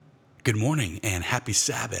Good morning and happy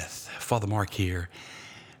Sabbath. Father Mark here.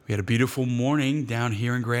 We had a beautiful morning down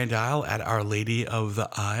here in Grand Isle at Our Lady of the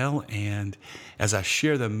Isle. And as I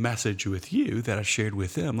share the message with you that I shared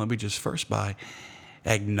with them, let me just first by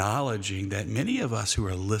acknowledging that many of us who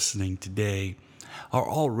are listening today are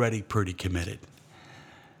already pretty committed.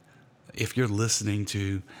 If you're listening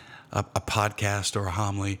to a podcast or a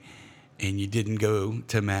homily and you didn't go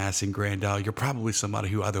to Mass in Grand Isle, you're probably somebody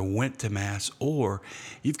who either went to Mass or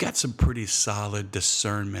you've got some pretty solid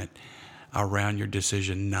discernment around your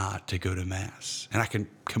decision not to go to Mass. And I can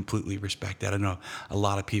completely respect that. I know a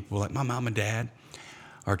lot of people, like my mom and dad,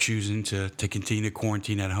 are choosing to continue to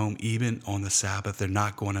quarantine at home, even on the Sabbath. They're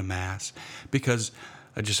not going to Mass because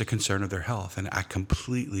of just a concern of their health. And I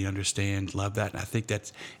completely understand, love that. And I think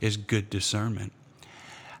that is good discernment.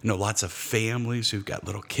 I know lots of families who've got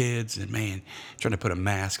little kids, and man, trying to put a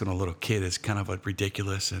mask on a little kid is kind of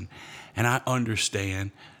ridiculous. And I understand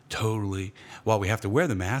totally why we have to wear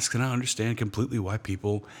the masks, and I understand completely why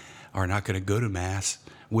people are not going to go to Mass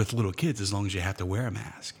with little kids as long as you have to wear a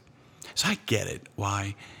mask. So I get it,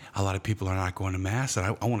 why a lot of people are not going to Mass,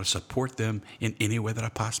 and I want to support them in any way that I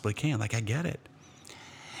possibly can. Like, I get it.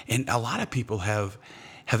 And a lot of people have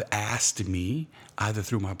asked me, either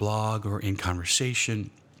through my blog or in conversation,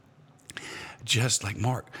 just like,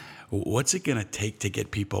 Mark, what's it going to take to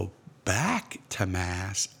get people back to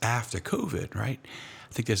Mass after COVID, right?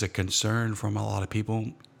 I think there's a concern from a lot of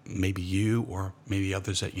people, maybe you or maybe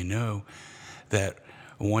others that you know, that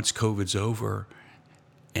once COVID's over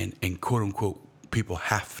and quote unquote, people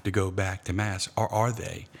have to go back to Mass, or are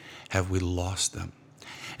they? Have we lost them?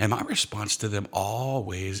 And my response to them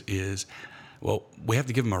always is, well, we have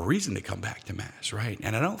to give them a reason to come back to Mass, right?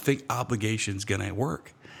 And I don't think obligation's going to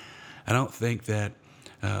work. I don't think that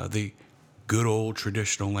the good old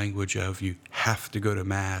traditional language of you have to go to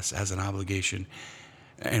Mass as an obligation,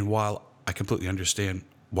 and while I completely understand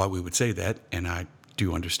why we would say that, and I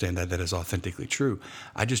do understand that is authentically true,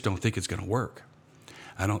 I just don't think it's going to work.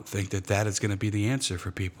 I don't think that is going to be the answer for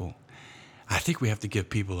people. I think we have to give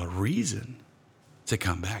people a reason to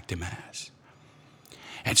come back to Mass.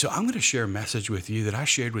 And so I'm going to share a message with you that I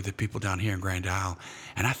shared with the people down here in Grand Isle,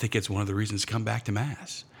 and I think it's one of the reasons to come back to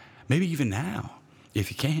Mass. Maybe even now,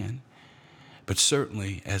 if you can, but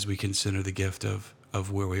certainly as we consider the gift of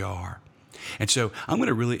where we are. And so I'm going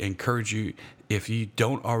to really encourage you, if you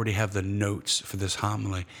don't already have the notes for this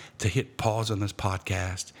homily, to hit pause on this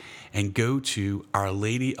podcast and go to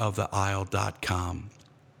OurLadyOfTheIsle.com.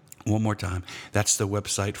 One more time, that's the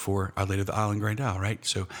website for Our Lady of the Isle in Grand Isle, right?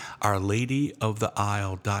 So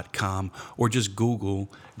OurLadyOfTheIsle.com, or just Google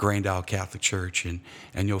Grand Isle Catholic Church and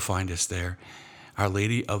you'll find us there.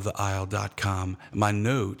 OurLadyOfTheIsle.com. My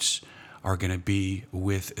notes are going to be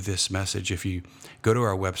with this message. If you go to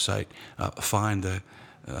our website, find the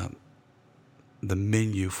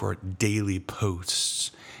menu for daily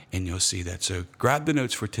posts, and you'll see that. So grab the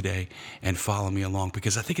notes for today and follow me along,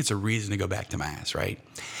 because I think it's a reason to go back to Mass, right?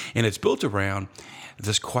 And it's built around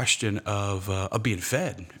this question of being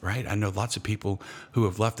fed, right? I know lots of people who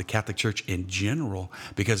have left the Catholic Church in general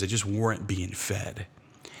because they just weren't being fed.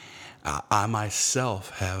 I myself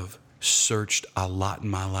have searched a lot in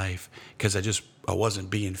my life because I wasn't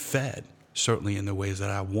being fed, certainly in the ways that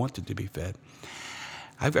I wanted to be fed.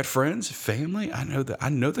 I've got friends, family. I know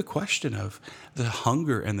the question of the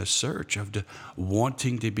hunger and the search of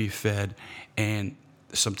wanting to be fed, and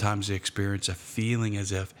sometimes they experience a feeling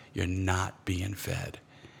as if you're not being fed.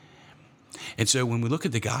 And so when we look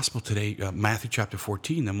at the gospel today, Matthew chapter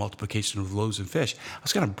 14, the multiplication of loaves and fish, I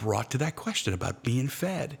was kind of brought to that question about being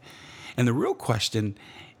fed. And the real question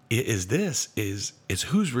is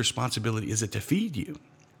whose responsibility is it to feed you?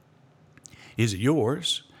 Is it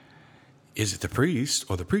yours? Is it the priest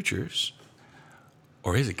or the preacher's?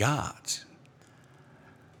 Or is it God's?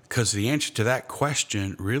 Because the answer to that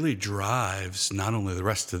question really drives not only the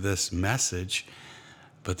rest of this message,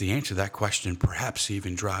 but the answer to that question perhaps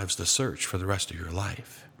even drives the search for the rest of your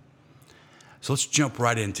life. So let's jump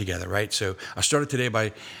right in together, right? So I started today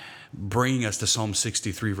by bringing us to Psalm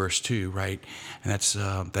 63, verse 2, right? And that's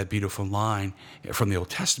that beautiful line from the Old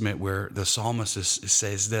Testament where the psalmist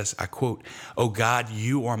says this, I quote, "O God,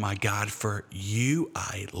 you are my God, for you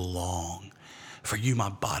I long. For you my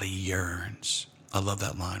body yearns." I love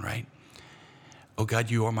that line, right? "Oh God,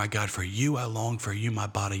 you are my God, for you I long, for you my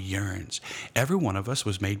body yearns." Every one of us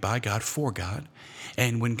was made by God for God.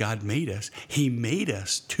 And when God made us, he made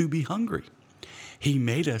us to be hungry. He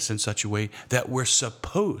made us in such a way that we're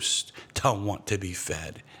supposed to want to be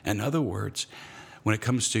fed. In other words, when it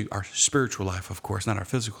comes to our spiritual life, of course, not our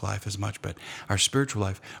physical life as much, but our spiritual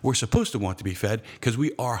life, we're supposed to want to be fed because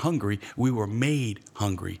we are hungry. We were made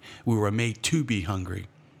hungry. We were made to be hungry.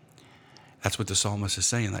 That's what the psalmist is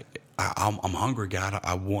saying. Like, I'm hungry, God.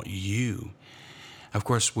 I want you. Of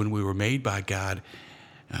course, when we were made by God,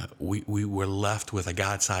 we were left with a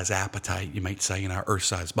God-sized appetite, you might say, in our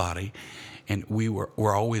earth-sized body. And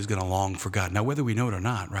we're always going to long for God. Now, whether we know it or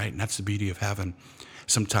not, right? And that's the beauty of having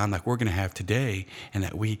some time like we're going to have today, and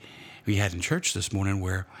that we had in church this morning,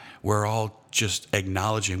 where we're all just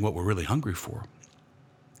acknowledging what we're really hungry for.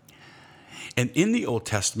 And in the Old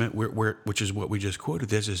Testament, which is what we just quoted,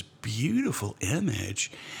 there's this beautiful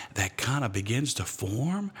image that kind of begins to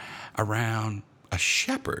form around a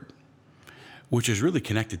shepherd, which is really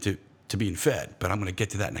connected to being fed. But I'm going to get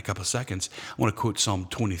to that in a couple of seconds. I want to quote Psalm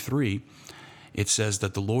 23. It says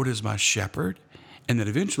that the Lord is my shepherd. And then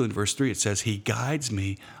eventually in verse 3, it says, he guides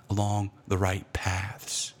me along the right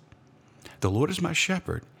paths. The Lord is my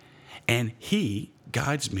shepherd, and he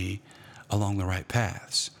guides me along the right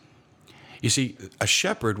paths. You see, a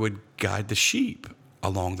shepherd would guide the sheep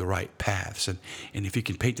along the right paths. And if you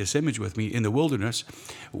can paint this image with me, in the wilderness,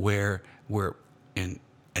 where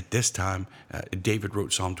at this time, David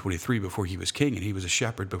wrote Psalm 23 before he was king, and he was a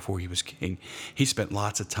shepherd before he was king. He spent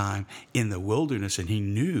lots of time in the wilderness, and he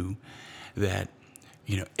knew that,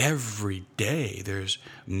 every day there's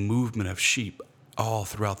movement of sheep all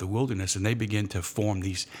throughout the wilderness, and they begin to form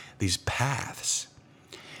these paths.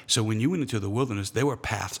 So when you went into the wilderness, there were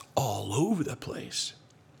paths all over the place.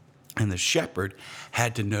 And the shepherd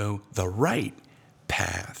had to know the right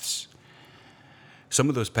paths. Some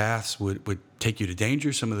of those paths would take you to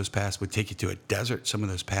danger. Some of those paths would take you to a desert. Some of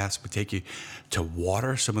those paths would take you to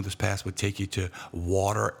water. Some of those paths would take you to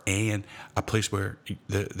water and a place where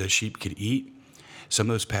the sheep could eat. Some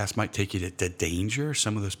of those paths might take you to danger.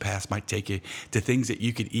 Some of those paths might take you to things that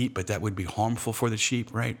you could eat, but that would be harmful for the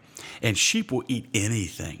sheep, right? And sheep will eat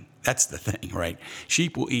anything. That's the thing, right?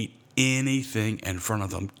 Sheep will eat anything in front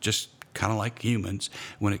of them, just kind of like humans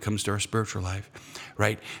when it comes to our spiritual life,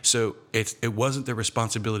 right? So it wasn't the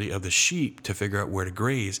responsibility of the sheep to figure out where to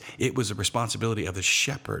graze. It was the responsibility of the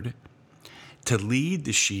shepherd to lead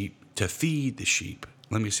the sheep, to feed the sheep.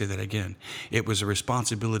 Let me say that again. It was a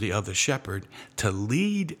responsibility of the shepherd to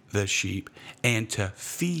lead the sheep and to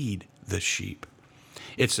feed the sheep.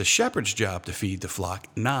 It's the shepherd's job to feed the flock,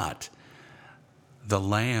 not the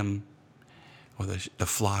lamb or the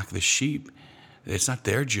flock, the sheep. It's not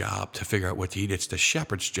their job to figure out what to eat. It's the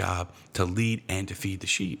shepherd's job to lead and to feed the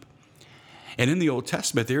sheep. And in the Old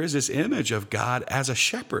Testament, there is this image of God as a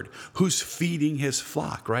shepherd who's feeding his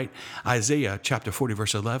flock, right? Isaiah chapter 40,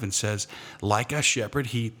 verse 11 says, like a shepherd,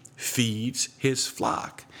 he feeds his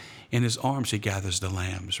flock. In his arms, he gathers the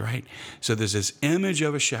lambs, right? So there's this image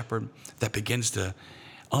of a shepherd that begins to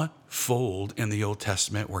unfold in the Old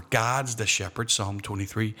Testament, where God's the shepherd, Psalm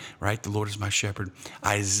 23, right? The Lord is my shepherd.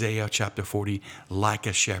 Isaiah chapter 40, like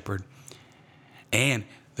a shepherd. And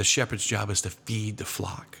the shepherd's job is to feed the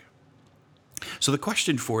flock. So the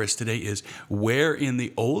question for us today is, where in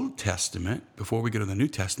the Old Testament, before we go to the New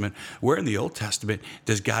Testament, where in the Old Testament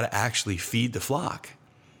does God actually feed the flock?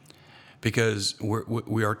 Because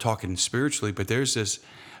we are talking spiritually, but there's this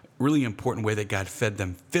really important way that God fed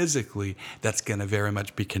them physically that's going to very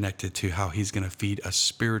much be connected to how he's going to feed us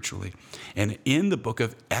spiritually. And in the book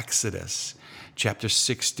of Exodus, chapter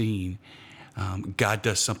 16, God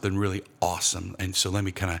does something really awesome. And so let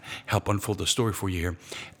me kind of help unfold the story for you here.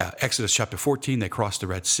 Exodus chapter 14, they cross the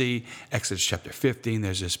Red Sea. Exodus chapter 15,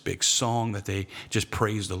 there's this big song that they just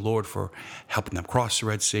praise the Lord for helping them cross the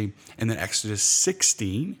Red Sea. And then Exodus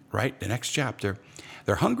 16, right, the next chapter,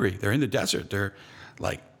 they're hungry. They're in the desert. They're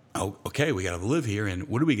like, oh, okay, we got to live here. And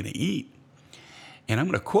what are we going to eat? And I'm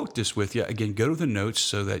going to quote this with you. Again, go to the notes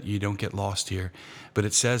so that you don't get lost here. But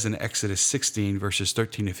it says in Exodus 16, verses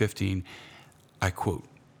 13 to 15, I quote,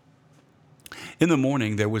 in the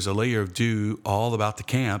morning there was a layer of dew all about the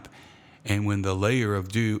camp, and when the layer of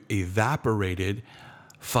dew evaporated,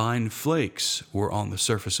 fine flakes were on the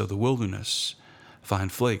surface of the wilderness, fine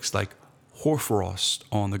flakes like hoarfrost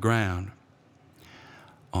on the ground.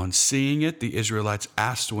 On seeing it, the Israelites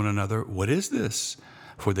asked one another, what is this?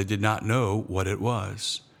 For they did not know what it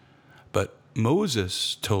was. But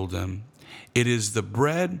Moses told them, it is the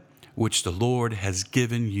bread which the Lord has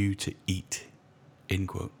given you to eat. End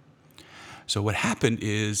quote. So what happened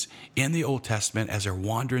is, in the Old Testament, as they're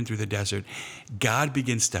wandering through the desert, God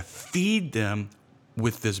begins to feed them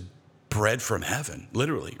with this bread from heaven,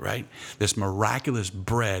 literally, right? This miraculous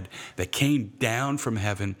bread that came down from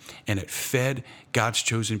heaven, and it fed God's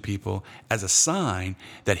chosen people as a sign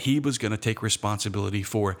that he was going to take responsibility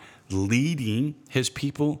for leading his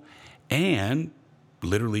people and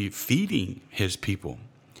literally feeding his people.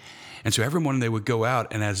 And so every morning they would go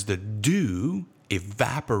out, and as the dew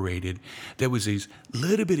evaporated, there was these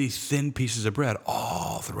little bitty thin pieces of bread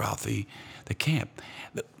all throughout the camp.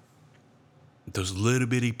 Those little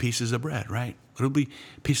bitty pieces of bread, right? Little bitty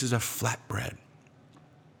pieces of flat bread.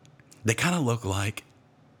 They kind of look like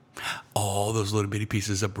all those little bitty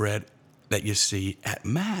pieces of bread that you see at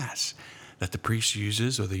Mass, that the priest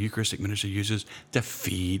uses or the Eucharistic minister uses to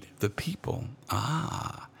feed the people.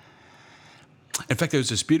 In fact, there's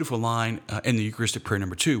this beautiful line in the Eucharistic prayer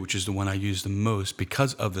number 2, which is the one I use the most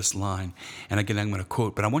because of this line. And again, I'm going to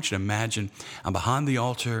quote, but I want you to imagine I'm behind the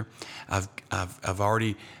altar. I've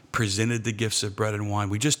already presented the gifts of bread and wine.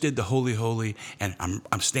 We just did the Holy Holy, and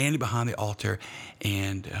I'm standing behind the altar,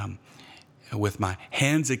 and with my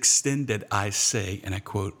hands extended, I say, and I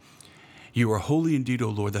quote, "You are holy indeed, O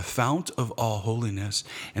Lord, the fount of all holiness."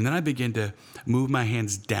 And then I begin to move my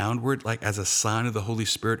hands downward, like as a sign of the Holy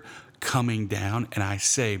Spirit coming down, and I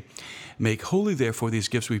say, "Make holy, therefore, these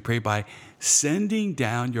gifts, we pray, by sending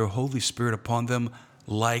down your Holy Spirit upon them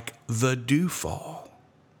like the dewfall."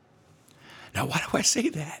 Now, why do I say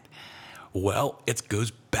that? Well, it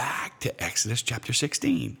goes back to Exodus chapter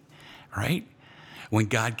 16, right? When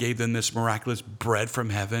God gave them this miraculous bread from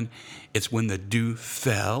heaven, it's when the dew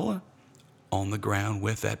fell on the ground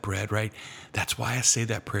with that bread, right? That's why I say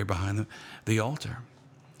that prayer behind the altar.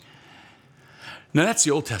 Now, that's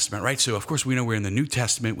the Old Testament, right? So, of course, we know we're in the New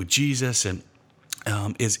Testament with Jesus, and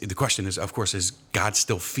the question is, of course, is God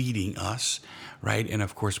still feeding us, right? And,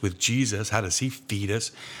 of course, with Jesus, how does he feed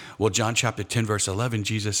us? Well, John chapter 10, verse 11,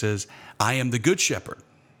 Jesus says, "I am the good shepherd,"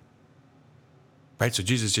 right? So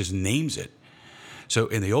Jesus just names it. So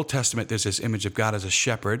in the Old Testament, there's this image of God as a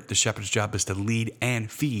shepherd. The shepherd's job is to lead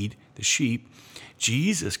and feed the sheep.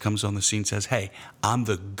 Jesus comes on the scene and says, "Hey, I'm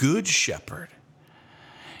the good shepherd."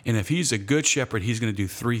 And if he's a good shepherd, he's going to do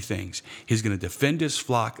 3 things. He's going to defend his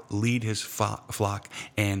flock, lead his flock,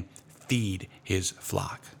 and feed his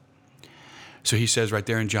flock. So he says right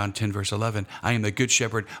there in John 10, verse 11, "I am the good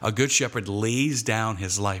shepherd. A good shepherd lays down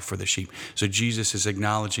his life for the sheep." So Jesus is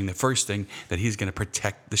acknowledging the first thing, that he's going to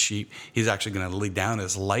protect the sheep. He's actually going to lay down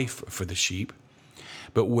his life for the sheep.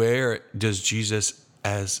 But where does Jesus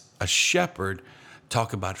as a shepherd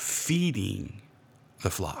talk about feeding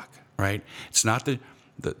the flock, right? It's not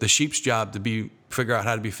the sheep's job to figure out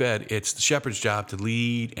how to be fed. It's the shepherd's job to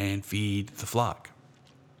lead and feed the flock.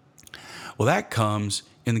 Well, that comes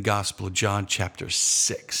in the Gospel of John chapter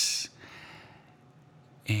 6.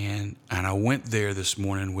 And I went there this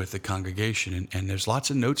morning with the congregation, and there's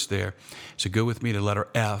lots of notes there. So go with me to letter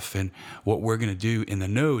F, and what we're going to do in the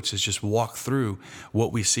notes is just walk through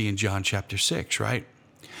what we see in John chapter 6, right?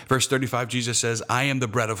 Verse 35, Jesus says, "I am the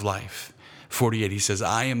bread of life." 48, he says,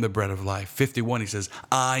 "I am the bread of life." 51, he says,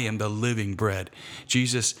 "I am the living bread."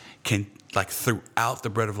 Jesus throughout the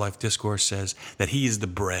bread of life discourse says that he is the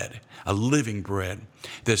bread, a living bread,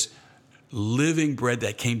 this living bread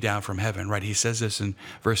that came down from heaven, right? He says this in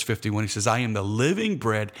verse 51. He says, "I am the living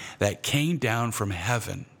bread that came down from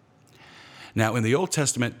heaven." Now, in the Old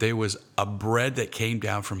Testament, there was a bread that came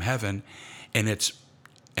down from heaven, and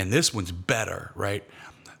this one's better, right?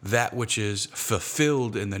 That which is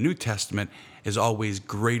fulfilled in the New Testament is always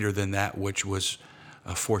greater than that which was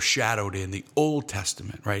foreshadowed in the Old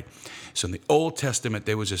Testament, right? So in the Old Testament,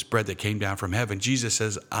 there was this bread that came down from heaven. Jesus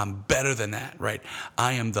says, "I'm better than that," right?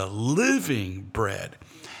 "I am the living bread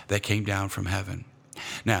that came down from heaven."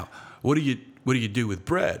 Now, what do you do with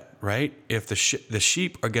bread, right? If the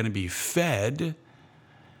sheep are going to be fed,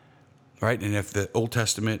 right? And if the Old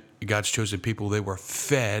Testament, God's chosen people, they were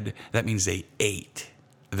fed, that means they ate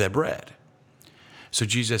the bread. So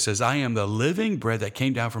Jesus says, "I am the living bread that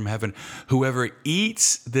came down from heaven. Whoever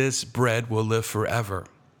eats this bread will live forever."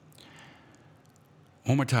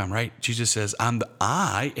 One more time, right? Jesus says,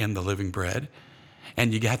 I am the living bread,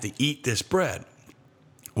 and you have to eat this bread.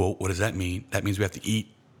 Well, what does that mean? That means we have to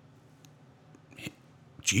eat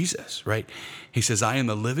Jesus, right? He says, "I am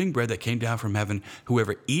the living bread that came down from heaven.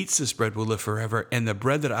 Whoever eats this bread will live forever, and the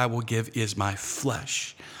bread that I will give is my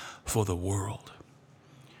flesh for the world."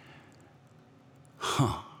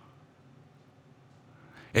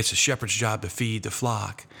 It's a shepherd's job to feed the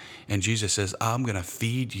flock. And Jesus says, "I'm going to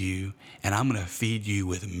feed you, and I'm going to feed you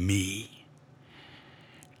with me."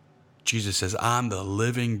 Jesus says, "I'm the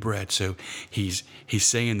living bread." So he's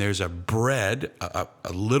saying there's a bread, a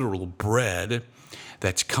literal bread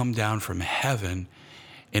that's come down from heaven,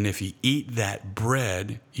 And if you eat that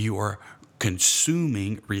bread, you are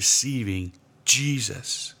consuming, receiving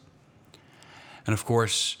Jesus. And of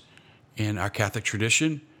course, in our Catholic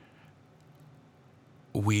tradition,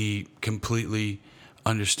 we completely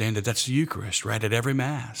understand that that's the Eucharist, right? At every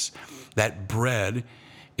Mass, that bread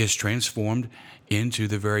is transformed into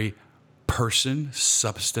the very person,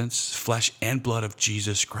 substance, flesh, and blood of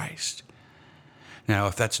Jesus Christ. Now,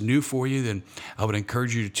 if that's new for you, then I would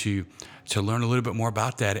encourage you to learn a little bit more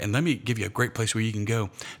about that. And let me give you a great place where you can go.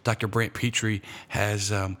 Dr. Brant Petrie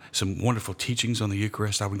has some wonderful teachings on the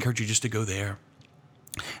Eucharist. I would encourage you just to go there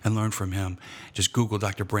and learn from him. Just Google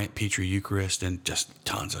Dr. Brant Petrie Eucharist and just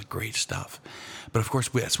tons of great stuff. But of course,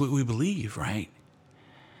 that's what we believe, right?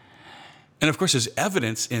 And of course, there's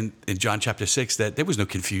evidence in John chapter 6 that there was no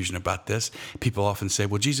confusion about this. People often say,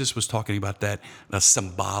 well, Jesus was talking about that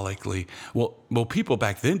symbolically. Well, people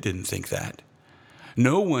back then didn't think that.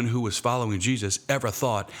 No one who was following Jesus ever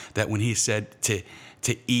thought that when he said to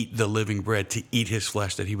eat the living bread, to eat his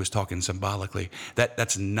flesh, that he was talking symbolically.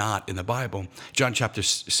 That's not in the Bible. John chapter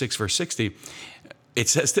 6, verse 60, it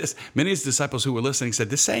says this: many of his disciples who were listening said,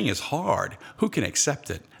 this saying is hard. Who can accept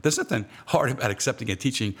it? There's nothing hard about accepting a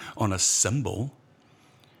teaching on a symbol.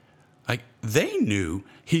 Like, they knew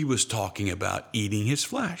he was talking about eating his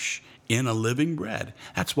flesh in a living bread.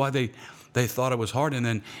 That's why they thought it was hard. And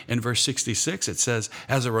then in verse 66, it says,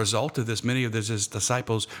 as a result of this, many of his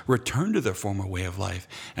disciples returned to their former way of life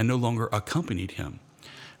and no longer accompanied him.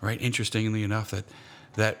 Right? Interestingly enough,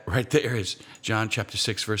 that right there is John chapter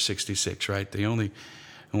 6, verse 66, right?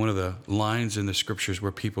 One of the lines in the scriptures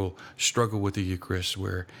where people struggle with the Eucharist,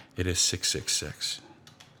 where it is 666.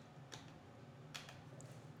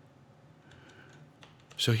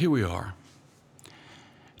 So here we are.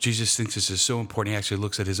 Jesus thinks this is so important. He actually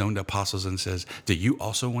looks at his own apostles and says, do you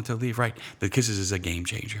also want to leave? Right? Because this is a game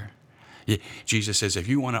changer. Jesus says, if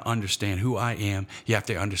you want to understand who I am, you have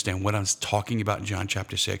to understand what I'm talking about in John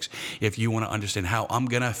chapter 6. If you want to understand how I'm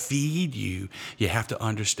going to feed you, you have to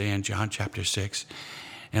understand John chapter 6.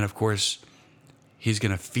 And of course, he's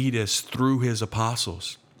going to feed us through his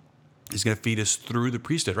apostles. He's going to feed us through the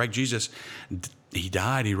priesthood, right? Jesus, he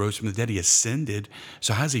died, he rose from the dead, he ascended.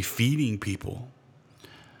 So how's he feeding people?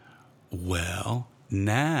 Well,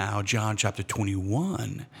 now John chapter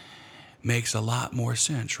 21 makes a lot more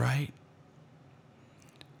sense, right?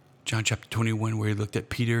 John chapter 21, where he looked at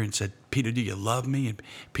Peter and said, Peter, do you love me? And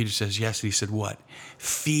Peter says, yes. And he said, what?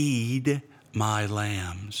 Feed my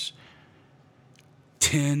lambs.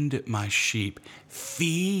 Tend my sheep.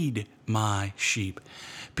 Feed my sheep.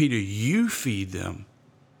 Peter, you feed them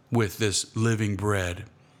with this living bread,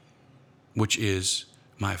 which is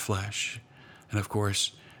my flesh. And of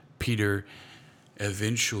course, Peter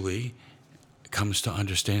eventually comes to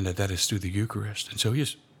understand that is through the Eucharist. And so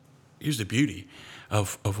here's the beauty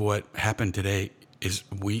of what happened today is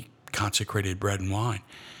we consecrated bread and wine,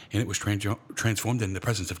 and it was transformed in the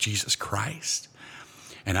presence of Jesus Christ.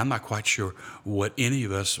 And I'm not quite sure what any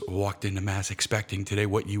of us walked into Mass expecting today,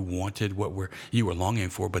 what you wanted, you were longing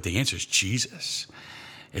for, but the answer is Jesus.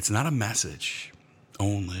 It's not a message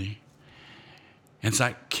only. It's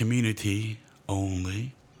not community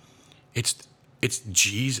only. It's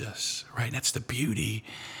Jesus, right? That's the beauty.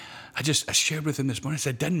 I shared with him this morning. I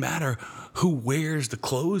said, it doesn't matter who wears the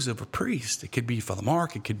clothes of a priest. It could be Father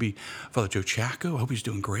Mark. It could be Father Joe Chaco. I hope he's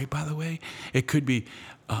doing great, by the way. It could be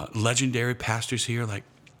legendary pastors here like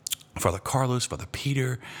Father Carlos, Father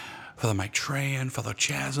Peter, Father Mike Tran, Father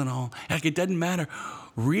Chazanel. Like, it doesn't matter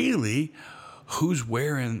really who's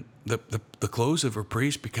wearing the clothes of a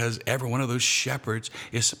priest, because every one of those shepherds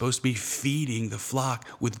is supposed to be feeding the flock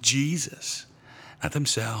with Jesus, not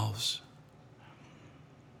themselves.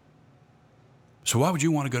 So why would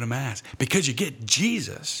you want to go to Mass? Because you get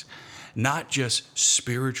Jesus, not just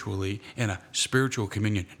spiritually in a spiritual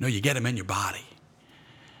communion. No, you get him in your body.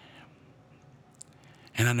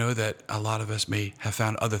 And I know that a lot of us may have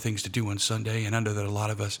found other things to do on Sunday, and I know that a lot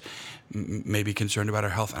of us may be concerned about our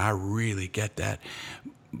health, and I really get that.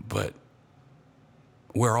 But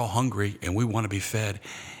we're all hungry, and we want to be fed.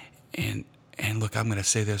 And look, I'm going to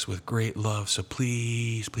say this with great love, so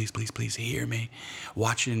please, please, please, please hear me.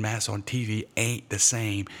 Watching Mass on TV ain't the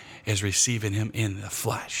same as receiving him in the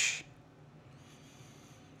flesh.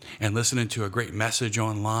 And listening to a great message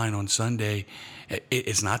online on Sunday,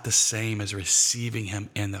 it's not the same as receiving him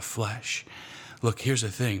in the flesh. Look, here's the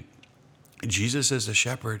thing. Jesus is the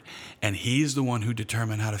shepherd, and he's the one who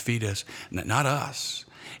determined how to feed us, not us.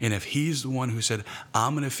 And if he's the one who said,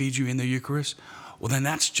 I'm going to feed you in the Eucharist, well, then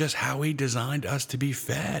that's just how he designed us to be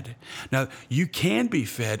fed. Now, you can be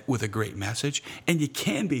fed with a great message, and you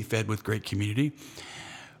can be fed with great community,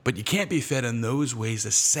 But you can't be fed in those ways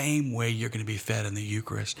the same way you're going to be fed in the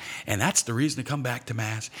Eucharist. And that's the reason to come back to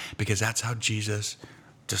Mass, because that's how Jesus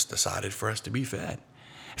just decided for us to be fed.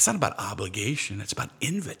 It's not about obligation. It's about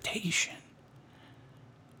invitation.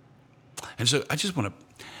 And so I just want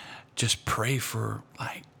to just pray for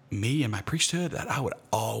like me and my priesthood, that I would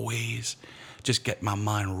always just get my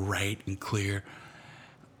mind right and clear.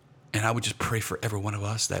 And I would just pray for every one of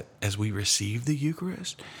us that as we receive the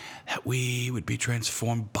Eucharist, that we would be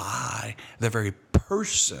transformed by the very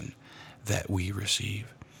person that we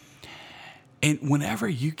receive. And whenever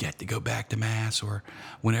you get to go back to Mass, or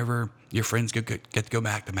whenever your friends get to go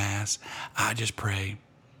back to Mass, I just pray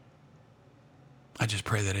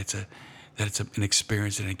that it's an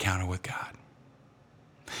experience, an encounter with God.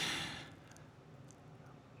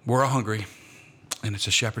 We're all hungry, and it's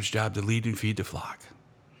a shepherd's job to lead and feed the flock.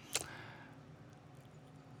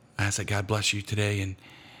 I ask that God bless you today, and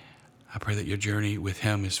I pray that your journey with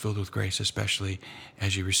Him is filled with grace, especially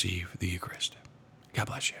as you receive the Eucharist. God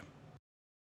bless you.